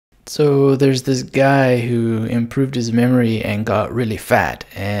So there's this guy who improved his memory and got really fat,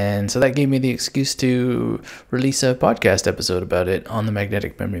 and so that gave me the excuse to release a podcast episode about it on the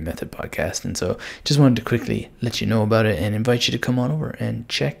Magnetic Memory Method podcast. And so just wanted to quickly let you know about it and invite you to come on over and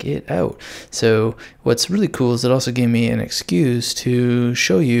check it out. So what's really cool is it also gave me an excuse to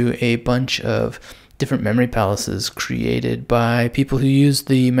show you a bunch of different memory palaces created by people who use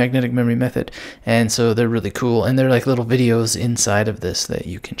the magnetic memory method. And so they're really cool, and they're like little videos inside of this that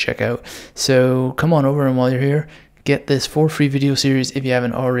you can check out. So come on over, and while you're here, get this for free video series if you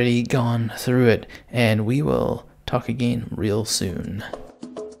haven't already gone through it, and we will talk again real soon.